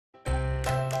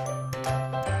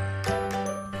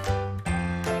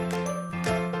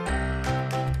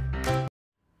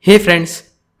Hey friends,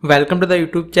 welcome to the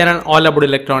YouTube channel all about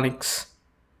electronics.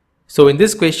 So in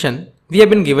this question, we have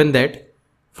been given that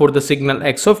for the signal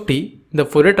x of t, the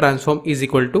Fourier transform is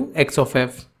equal to x of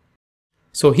f.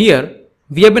 So here,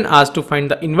 we have been asked to find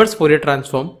the inverse Fourier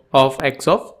transform of x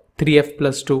of 3f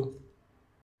plus 2.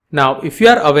 Now if you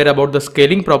are aware about the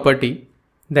scaling property,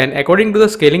 then according to the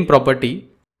scaling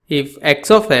property, if x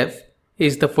of f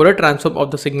is the Fourier transform of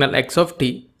the signal x of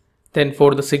t, then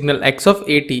for the signal x of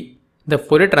at, the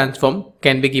Fourier transform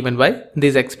can be given by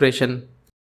this expression.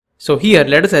 So here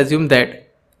let us assume that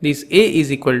this a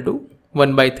is equal to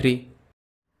 1 by 3.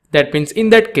 That means in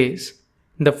that case,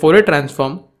 the Fourier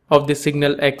transform of the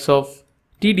signal x of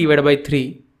t divided by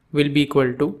 3 will be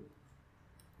equal to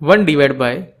 1 divided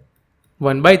by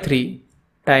 1 by 3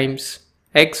 times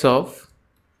x of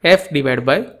f divided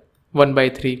by 1 by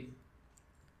 3.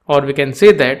 Or we can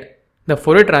say that the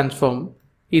Fourier transform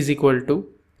is equal to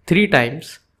 3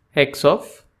 times x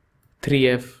of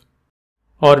 3f,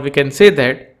 or we can say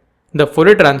that the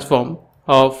Fourier transform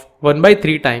of 1 by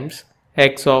 3 times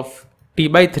x of t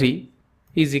by 3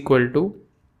 is equal to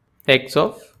x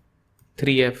of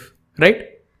 3f,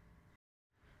 right?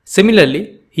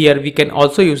 Similarly, here we can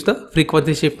also use the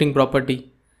frequency shifting property.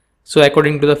 So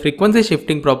according to the frequency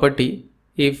shifting property,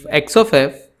 if x of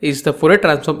f is the Fourier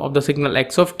transform of the signal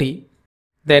x of t,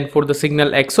 then for the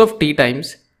signal x of t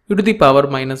times e to the power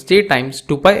minus j times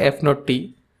 2 pi f naught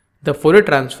t, the Fourier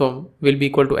transform will be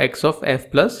equal to x of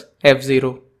f plus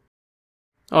f0.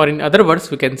 Or in other words,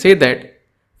 we can say that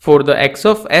for the x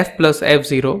of f plus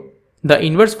f0, the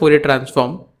inverse Fourier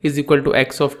transform is equal to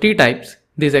x of t times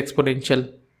this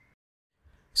exponential.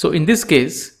 So in this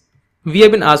case, we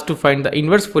have been asked to find the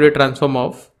inverse Fourier transform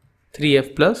of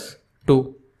 3f plus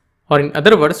 2. Or in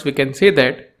other words, we can say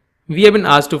that we have been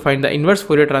asked to find the inverse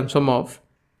Fourier transform of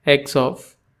x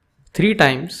of 3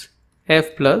 times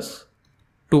f plus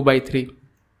 2 by 3.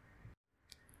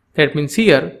 That means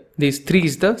here this 3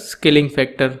 is the scaling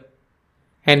factor,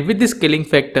 and with this scaling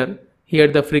factor here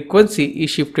the frequency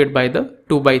is shifted by the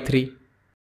 2 by 3.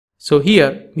 So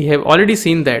here we have already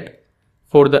seen that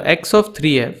for the x of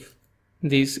 3f,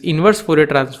 this inverse Fourier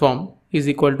transform is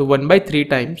equal to 1 by 3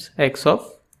 times x of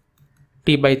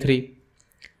t by 3.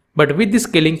 But with this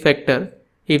scaling factor,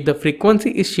 if the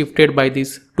frequency is shifted by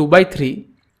this 2 by 3,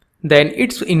 then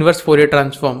its inverse Fourier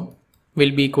transform will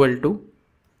be equal to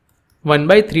 1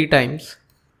 by 3 times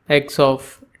x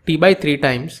of t by 3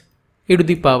 times e to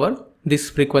the power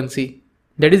this frequency,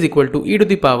 that is equal to e to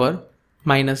the power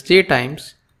minus j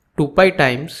times 2 pi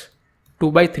times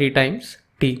 2 by 3 times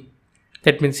t.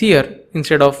 That means here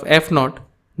instead of f naught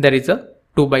there is a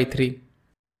 2 by 3.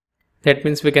 That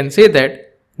means we can say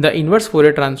that the inverse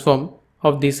Fourier transform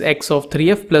of this x of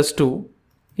 3f plus 2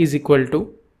 is equal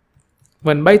to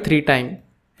 1 by 3 times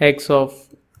x of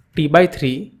t by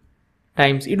 3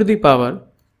 times e to the power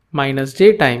minus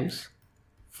j times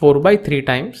 4 by 3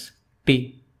 times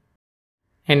t.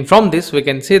 And from this we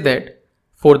can say that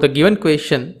for the given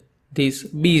question, this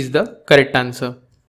B is the correct answer.